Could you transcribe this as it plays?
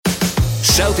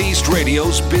Southeast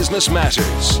Radio's Business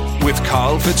Matters with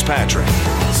Carl Fitzpatrick.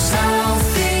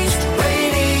 Southeast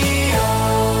Radio.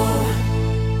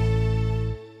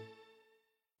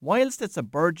 Whilst it's a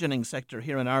burgeoning sector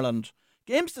here in Ireland,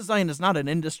 games design is not an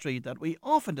industry that we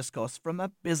often discuss from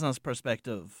a business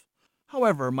perspective.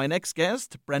 However, my next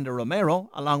guest, Brenda Romero,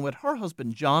 along with her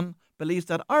husband John, believes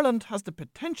that Ireland has the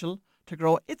potential to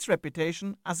grow its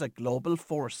reputation as a global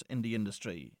force in the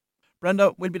industry.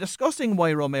 Brenda, we'll be discussing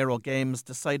why Romero Games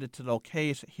decided to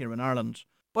locate here in Ireland.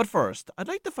 But first, I'd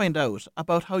like to find out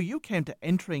about how you came to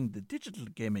entering the digital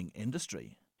gaming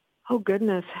industry. Oh,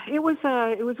 goodness. It was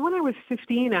when I was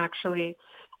 15, actually.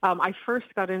 I first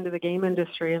got into the game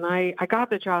industry, and I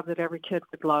got the job that every kid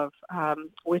would love,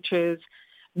 which is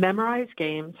memorize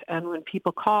games, and when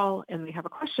people call and they have a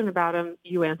question about them,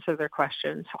 you answer their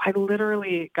question. So I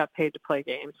literally got paid to play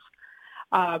games.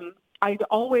 I'd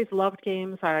always loved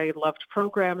games. I loved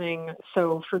programming.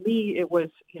 So for me, it was,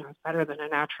 better than a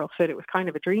natural fit. It was kind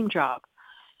of a dream job.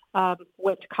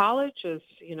 Went to college, as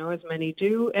many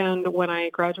do. And when I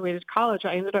graduated college,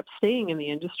 I ended up staying in the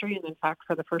industry. And in fact,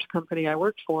 for the first company I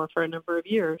worked for a number of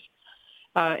years.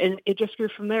 And it just grew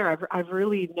from there. I've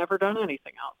really never done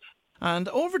anything else. And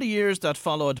over the years that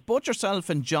followed, both yourself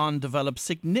and John developed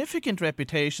significant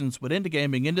reputations within the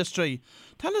gaming industry.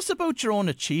 Tell us about your own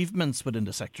achievements within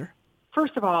the sector.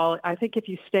 First of all, I think if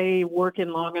you stay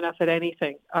working long enough at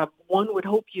anything, one would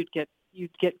hope you'd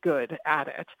get good at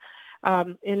it.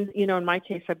 In my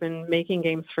case, I've been making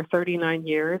games for 39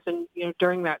 years, and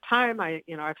during that time,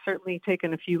 I've certainly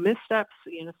taken a few missteps,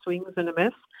 swings and a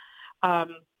miss.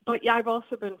 But yeah, I've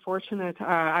also been fortunate.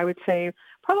 I would say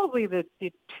probably the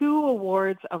two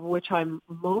awards of which I'm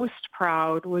most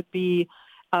proud would be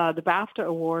the BAFTA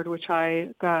award, which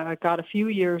I got a few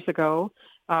years ago.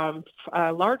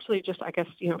 Largely just, I guess,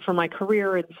 for my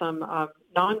career in some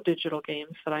non-digital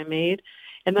games that I made.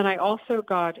 And then I also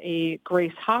got a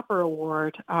Grace Hopper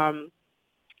Award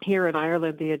here in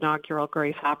Ireland, the inaugural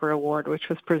Grace Hopper Award, which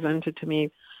was presented to me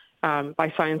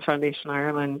by Science Foundation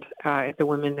Ireland at the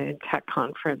Women in Tech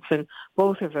Conference. And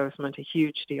both of those meant a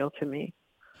huge deal to me.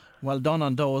 Well done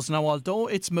on those. Now, although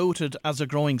it's mooted as a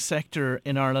growing sector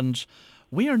in Ireland,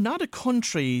 we are not a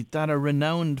country that are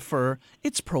renowned for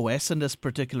its prowess in this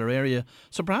particular area.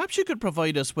 So perhaps you could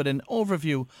provide us with an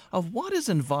overview of what is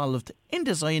involved in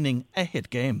designing a hit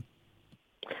game.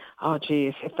 Oh,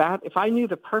 geez, if I knew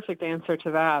the perfect answer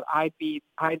to that, I'd be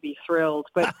thrilled.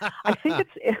 But I think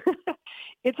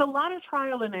it's a lot of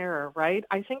trial and error, right?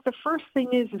 I think the first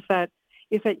thing is that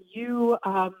you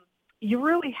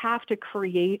really have to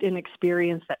create an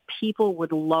experience that people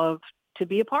would love to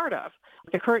be a part of.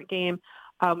 The current game,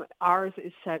 ours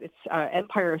is set, it's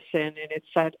Empire of Sin, and it's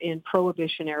set in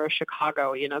Prohibition-era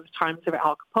Chicago, the times of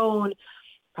Al Capone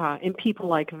and people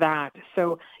like that.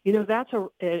 So, that's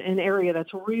an area that's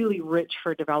really rich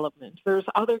for development. There's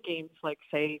other games like,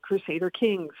 say, Crusader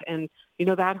Kings, and,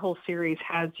 that whole series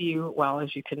has you, well,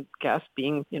 as you can guess,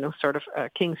 being, sort of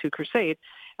kings who crusade,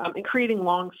 and creating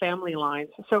long family lines.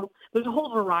 So there's a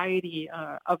whole variety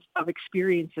of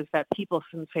experiences that people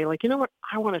can say, like, what,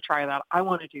 I want to try that. I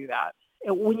want to do that.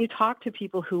 And when you talk to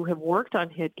people who have worked on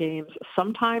hit games,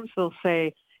 sometimes they'll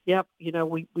say, yep,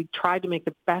 we tried to make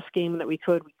the best game that we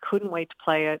could. We couldn't wait to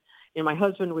play it. My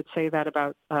husband would say that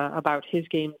about his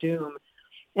game Doom.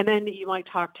 And then you might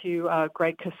talk to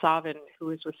Greg Kasavin,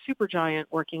 who is with Supergiant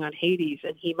working on Hades,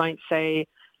 and he might say,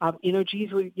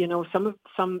 geez, some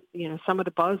of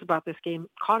the buzz about this game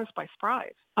caught us by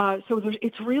surprise. So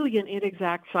it's really an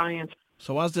inexact science.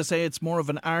 So as they say, it's more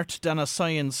of an art than a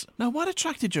science. Now, what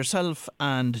attracted yourself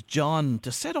and John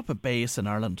to set up a base in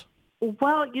Ireland?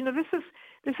 Well,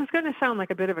 this is going to sound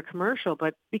like a bit of a commercial,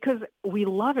 but because we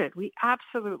love it, we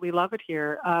absolutely love it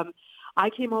here. I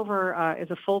came over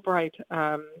as a Fulbright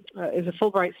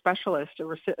specialist.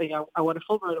 I won a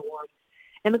Fulbright award.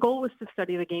 And the goal was to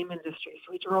study the game industry.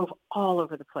 So we drove all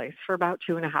over the place for about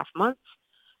 2.5 months.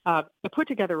 I put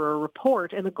together a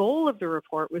report, and the goal of the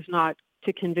report was not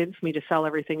to convince me to sell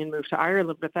everything and move to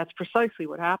Ireland, but that's precisely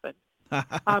what happened.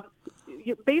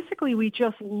 Basically, we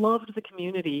just loved the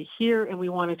community here, and we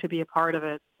wanted to be a part of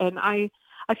it. And I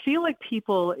feel like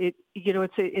people,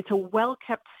 it's a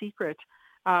well-kept secret,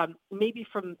 maybe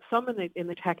from some in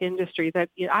the tech industry, that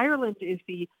Ireland is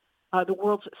the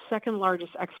world's second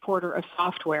largest exporter of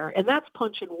software, and that's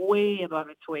punching way above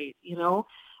its weight,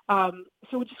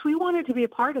 So we wanted to be a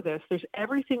part of this. There's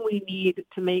everything we need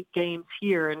to make games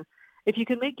here, and if you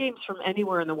can make games from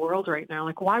anywhere in the world right now,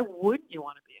 like, why wouldn't you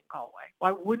want to be in Galway?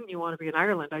 Why wouldn't you want to be in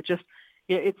Ireland?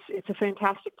 It's a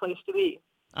fantastic place to be.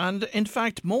 And in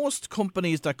fact, most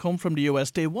companies that come from the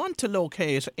US, they want to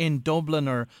locate in Dublin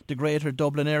or the greater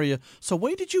Dublin area. So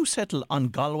why did you settle on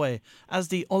Galway as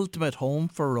the ultimate home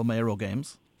for Romero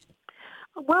Games?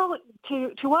 Well,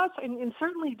 to us, and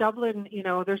certainly Dublin,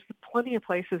 there's plenty of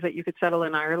places that you could settle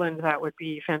in Ireland that would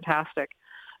be fantastic.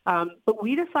 But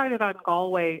we decided on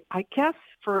Galway, I guess,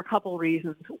 for a couple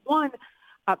reasons. One,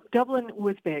 Dublin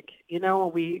was big.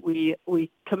 We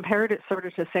compared it sort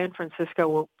of to San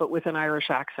Francisco, but with an Irish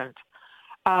accent.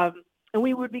 And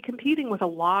we would be competing with a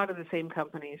lot of the same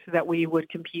companies that we would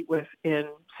compete with in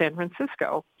San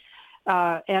Francisco.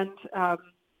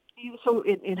 So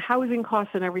in housing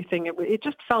costs and everything, it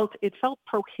just felt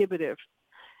prohibitive.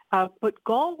 But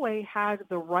Galway had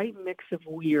the right mix of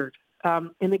weird.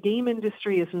 And the game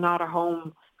industry is not a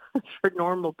home for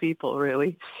normal people,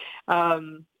 really.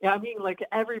 Like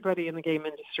everybody in the game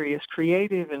industry is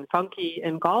creative and funky,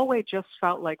 and Galway just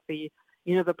felt like the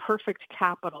perfect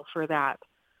capital for that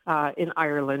in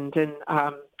Ireland,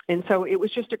 and so it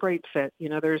was just a great fit.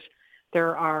 There's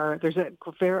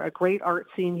a great art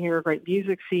scene here, a great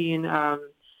music scene.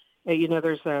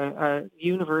 There's a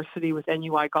university with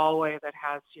NUI Galway that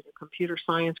has computer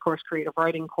science course, creative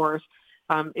writing course.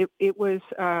 It was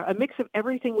a mix of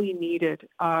everything we needed.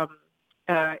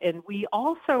 And we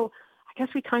also, I guess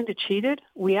we kind of cheated.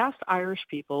 We asked Irish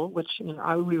people, which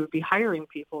we would be hiring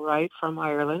people, right, from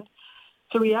Ireland.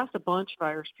 So we asked a bunch of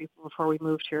Irish people before we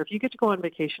moved here, if you get to go on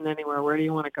vacation anywhere, where do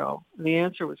you want to go? And the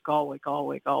answer was Galway,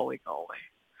 Galway, Galway, Galway.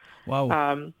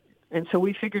 Wow. And so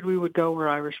we figured we would go where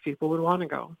Irish people would want to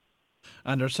go.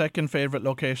 And our second favourite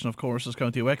location, of course, is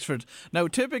County Wexford. Now,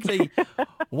 typically,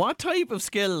 what type of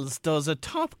skills does a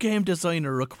top game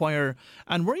designer require?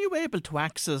 And were you able to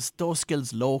access those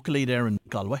skills locally there in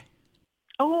Galway?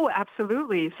 Oh,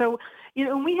 absolutely. So,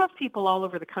 we have people all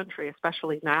over the country,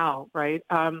 especially now, right?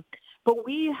 But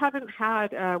we haven't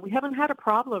had a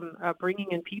problem bringing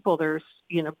in people. There's,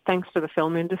 thanks to the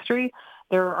film industry,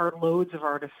 there are loads of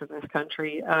artists in this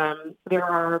country. There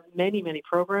are many, many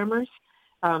programmers.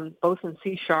 Both in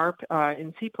C#,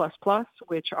 in C++,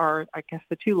 which are, I guess,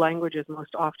 the two languages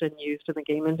most often used in the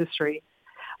game industry.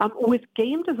 With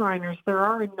game designers, there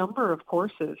are a number of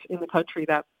courses in the country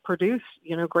that produce,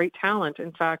 great talent.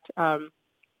 In fact,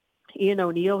 Ian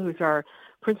O'Neill, who's our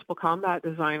principal combat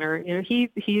designer,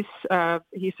 he's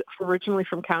originally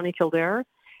from County Kildare,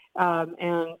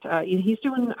 and he's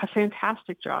doing a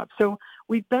fantastic job. So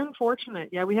we've been fortunate.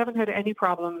 Yeah, we haven't had any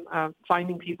problem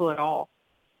finding people at all.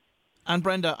 And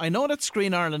Brenda, I know that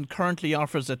Screen Ireland currently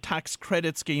offers a tax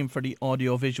credit scheme for the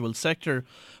audiovisual sector,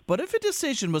 but if a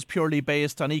decision was purely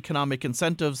based on economic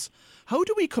incentives, how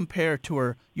do we compare to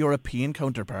our European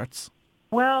counterparts?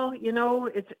 Well,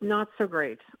 it's not so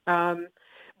great.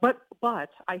 But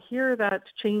I hear that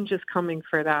change is coming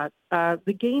for that.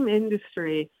 The game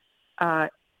industry,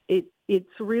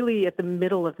 it's really at the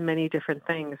middle of many different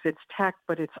things. It's tech,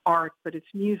 but it's art, but it's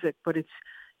music, but it's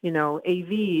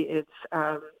AV,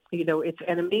 it's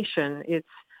animation,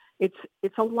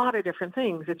 it's a lot of different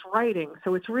things. It's writing.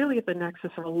 So it's really at the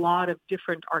nexus of a lot of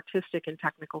different artistic and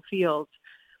technical fields.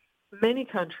 Many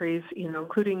countries,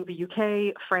 including the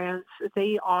UK, France,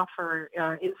 they offer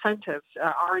incentives,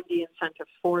 R&D incentives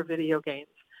for video games.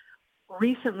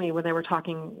 Recently, when they were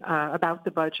talking about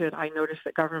the budget, I noticed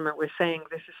that government was saying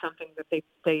this is something that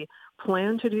they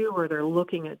plan to do or they're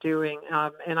looking at doing.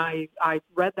 And I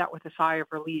read that with a sigh of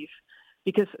relief,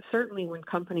 because certainly when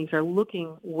companies are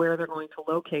looking where they're going to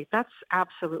locate, that's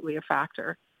absolutely a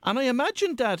factor. And I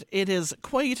imagine that it is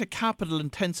quite a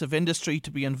capital-intensive industry to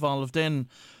be involved in.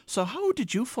 So how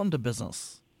did you fund a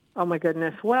business? Oh, my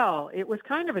goodness. Well, it was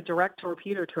kind of a direct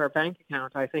torpedo to our bank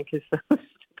account, I think is the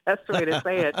best way to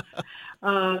say it.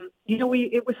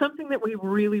 It was something that we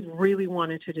really, really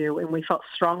wanted to do and we felt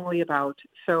strongly about.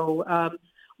 So,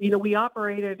 we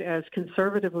operated as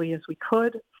conservatively as we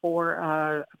could for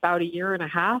about a year and a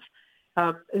half.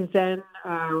 And then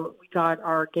we got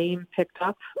our game picked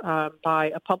up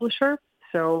by a publisher.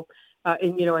 So, at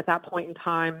that point in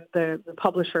time, the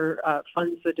publisher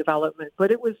funds the development, but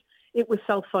it was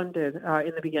self-funded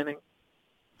in the beginning.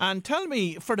 And tell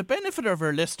me, for the benefit of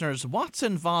our listeners, what's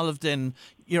involved in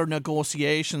your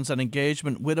negotiations and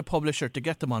engagement with a publisher to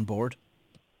get them on board?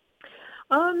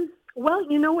 Well,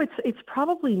 it's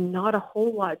probably not a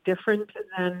whole lot different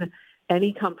than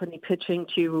any company pitching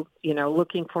to,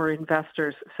 looking for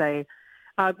investors, say.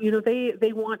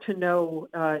 They want to know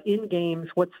in games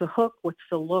what's the hook, what's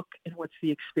the look, and what's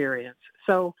the experience.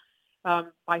 So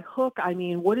by hook, I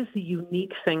mean, what is the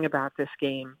unique thing about this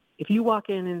game? If you walk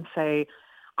in and say,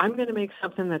 I'm going to make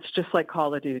something that's just like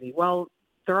Call of Duty, well,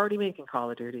 they're already making Call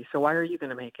of Duty, so why are you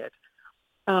going to make it?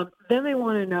 Then they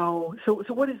want to know, so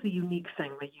what is the unique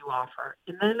thing that you offer?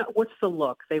 And then what's the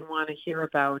look? They want to hear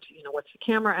about, what's the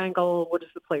camera angle? What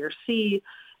does the player see?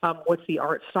 What's the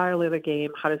art style of the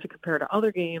game? How does it compare to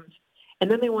other games? And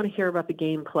then they want to hear about the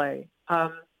gameplay.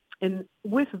 And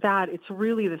with that, it's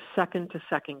really the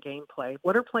second-to-second gameplay.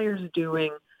 What are players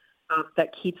doing that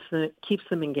keeps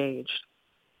them engaged?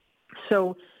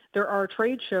 So there are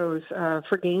trade shows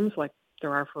for games like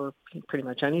there are for pretty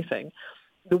much anything.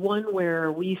 The one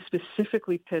where we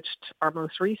specifically pitched our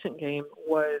most recent game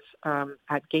was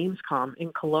at Gamescom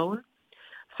in Cologne.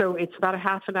 So it's about a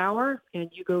half an hour, and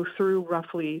you go through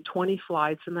roughly 20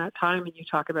 slides in that time, and you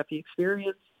talk about the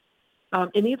experience.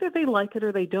 And either they like it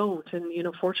or they don't. And,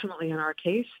 fortunately in our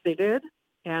case, they did.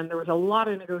 And there was a lot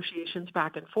of negotiations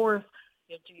back and forth.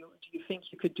 Do you think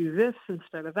you could do this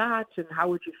instead of that? And how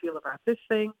would you feel about this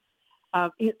thing?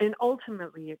 And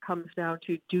ultimately, it comes down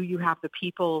to, do you have the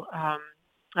people?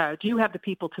 Do you have the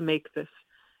people to make this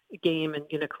game? And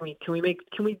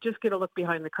can we just get a look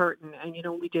behind the curtain? And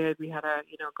we did. We had a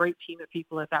great team of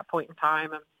people at that point in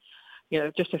time.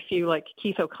 And just a few like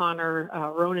Keith O'Connor,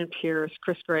 Ronan Pierce,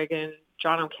 Chris Gregan,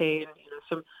 John O'Kane.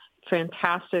 Some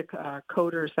fantastic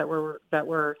coders that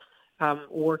were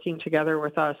working together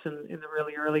with us in the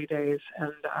really early days.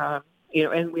 And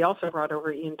and we also brought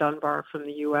over Ian Dunbar from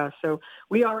the U.S. So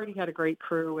we already had a great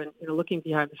crew, and looking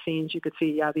behind the scenes, you could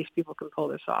see, these people can pull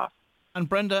this off. And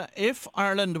Brenda, if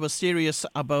Ireland was serious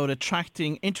about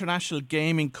attracting international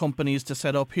gaming companies to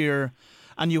set up here,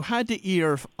 and you had the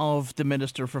ear of the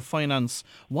Minister for Finance,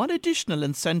 what additional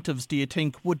incentives do you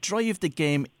think would drive the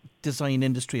game design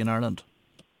industry in Ireland?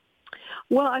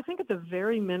 Well, I think at the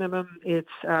very minimum, it's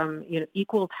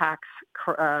equal tax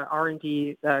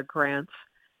R&D grants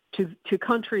to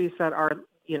countries that are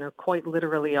quite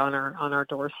literally on our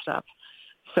doorstep.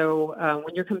 So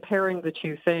when you're comparing the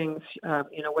two things,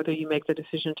 whether you make the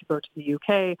decision to go to the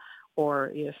UK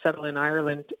or settle in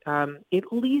Ireland,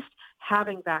 at least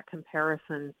having that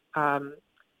comparison, at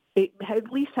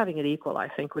least having it equal, I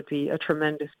think, would be a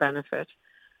tremendous benefit.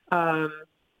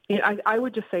 I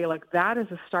would just say, that is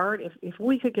a start. If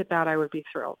we could get that, I would be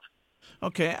thrilled.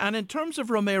 Okay, and in terms of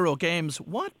Romero Games,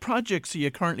 what projects are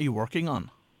you currently working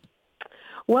on?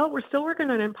 Well, we're still working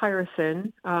on Empire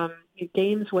Sin.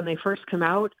 Games, when they first come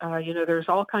out, there's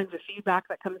all kinds of feedback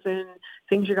that comes in,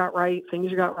 things you got right, things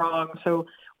you got wrong. So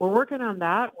we're working on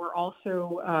that. We're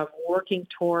also working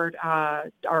toward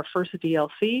our first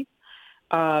DLC,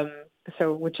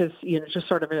 which is, just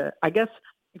sort of I guess,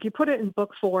 if you put it in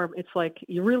book form, it's like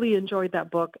you really enjoyed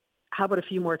that book. How about a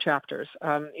few more chapters?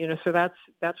 So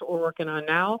that's what we're working on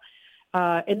now.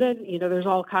 And then, there's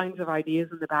all kinds of ideas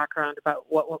in the background about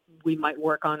what we might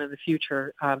work on in the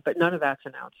future, but none of that's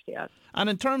announced yet. And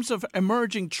in terms of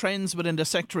emerging trends within the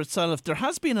sector itself, there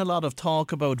has been a lot of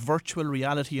talk about virtual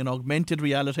reality and augmented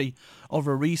reality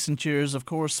over recent years, of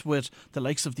course, with the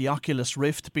likes of the Oculus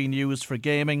Rift being used for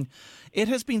gaming. It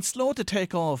has been slow to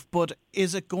take off, but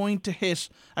is it going to hit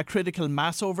a critical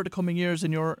mass over the coming years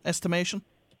in your estimation?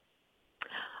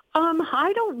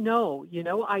 I don't know.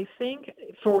 I think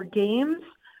for games,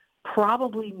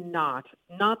 probably not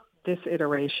this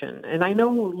iteration. And I know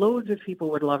loads of people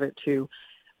would love it too.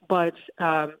 But,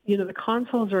 the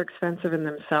consoles are expensive in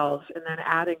themselves. And then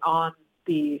adding on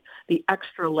the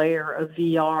extra layer of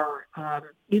VR,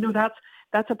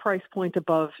 that's a price point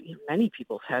above many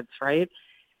people's heads, right?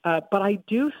 But I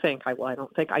do think, I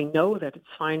know that it's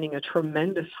finding a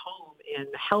tremendous home in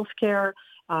healthcare,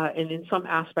 and in some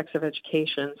aspects of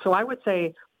education. So I would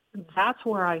say that's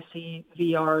where I see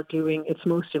VR doing its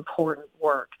most important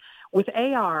work. With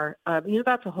AR,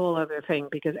 that's a whole other thing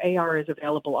because AR is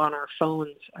available on our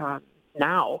phones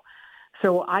now.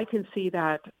 So I can see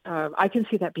that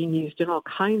being used in all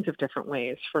kinds of different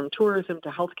ways, from tourism to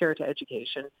healthcare to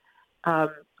education.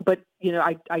 But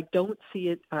I don't see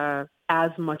it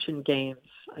as much in games.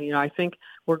 I think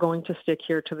we're going to stick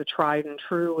here to the tried and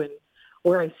true, and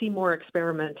where I see more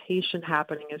experimentation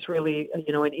happening is really,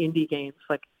 in indie games.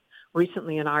 Like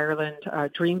recently in Ireland,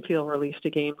 Dreamfield released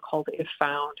a game called If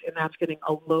Found, and that's getting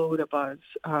a load of buzz,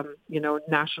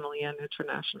 nationally and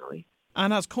internationally.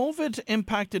 And has COVID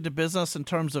impacted the business in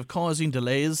terms of causing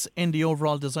delays in the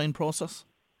overall design process?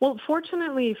 Well,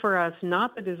 fortunately for us,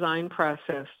 not the design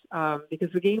process,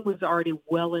 because the game was already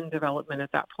well in development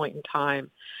at that point in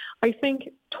time. I think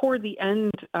toward the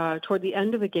end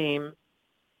of the game,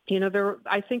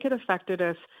 I think it affected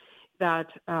us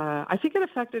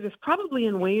probably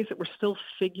in ways that we're still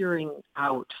figuring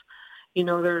out.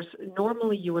 There's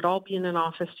normally you would all be in an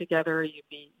office together. You'd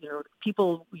be,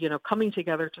 people, coming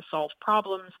together to solve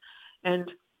problems and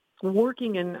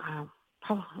working in,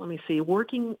 let me see,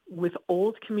 working with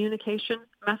old communication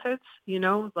methods,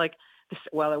 like this,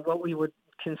 what we would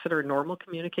consider normal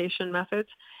communication methods.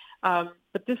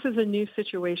 But this is a new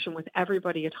situation with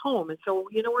everybody at home. And so,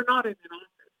 we're not in an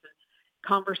office.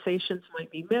 Conversations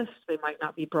might be missed. They might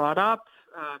not be brought up.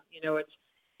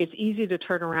 It's easy to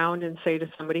turn around and say to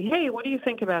somebody, hey, what do you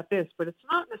think about this? But it's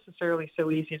not necessarily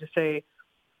so easy to say,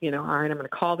 all right, I'm going to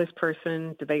call this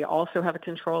person. Do they also have a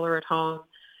controller at home?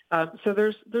 So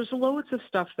there's loads of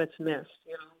stuff that's missed.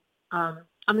 By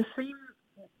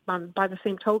the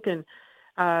same token,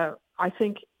 I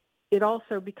think it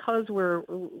also, because we're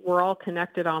all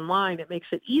connected online, it makes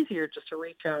it easier just to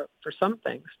reach out for some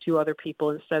things to other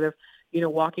people instead of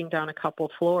walking down a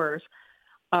couple floors.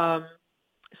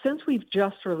 Since we've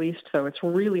just released, though, it's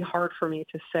really hard for me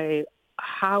to say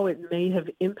how it may have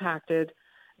impacted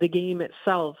the game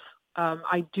itself.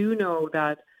 I do know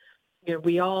that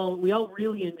we all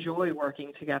really enjoy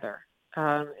working together,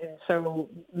 and so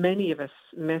many of us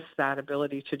miss that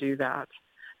ability to do that,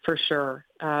 for sure.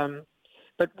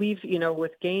 But we've,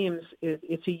 with games,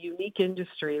 it's a unique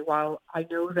industry. While I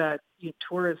know that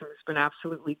tourism has been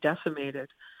absolutely decimated,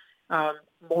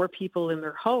 more people in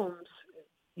their homes.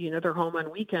 They're home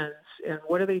on weekends, and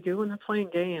what do they do when they're playing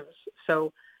games?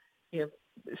 So,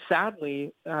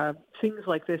 sadly, things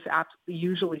like this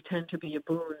usually tend to be a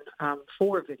boon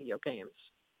for video games.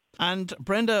 And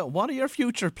Brenda, what are your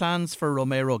future plans for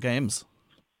Romero Games?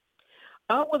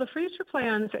 Well, the future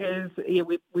plans is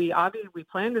we obviously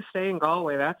plan to stay in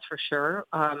Galway. That's for sure.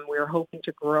 We're hoping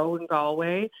to grow in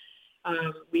Galway.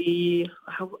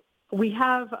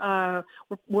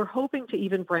 We're hoping to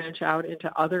even branch out into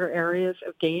other areas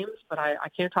of games, but I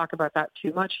can't talk about that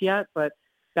too much yet, but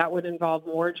that would involve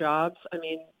more jobs. I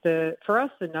mean, for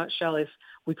us, the nutshell is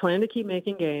we plan to keep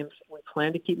making games. We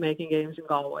plan to keep making games in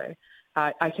Galway.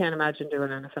 I can't imagine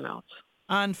doing anything else.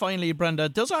 And finally, Brenda,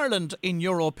 does Ireland, in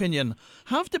your opinion,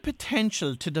 have the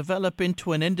potential to develop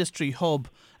into an industry hub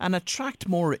and attract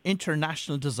more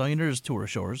international designers to our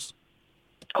shores?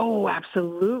 Oh,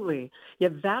 absolutely. Yeah,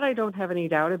 that I don't have any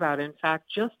doubt about. In fact,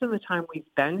 just in the time we've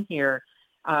been here,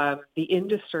 the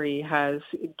industry has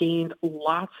gained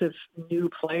lots of new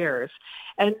players.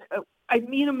 And,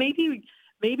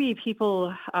 maybe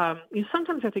people,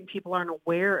 sometimes I think people aren't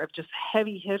aware of just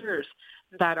heavy hitters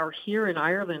that are here in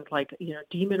Ireland, like,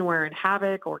 Demonware and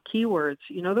Havoc or Keywords.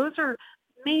 Those are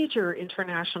major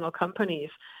international companies.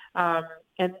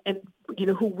 And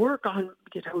who work on,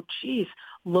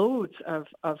 loads of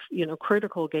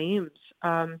critical games.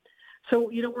 So,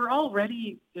 we're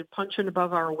already punching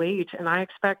above our weight, and I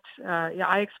expect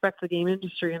the game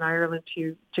industry in Ireland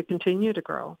to continue to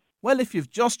grow. Well, if you've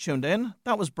just tuned in,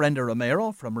 that was Brenda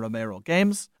Romero from Romero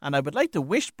Games, and I would like to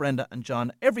wish Brenda and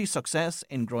John every success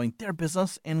in growing their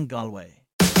business in Galway.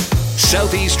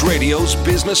 Southeast Radio's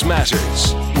Business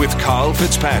Matters with Carl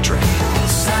Fitzpatrick.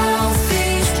 Southeast.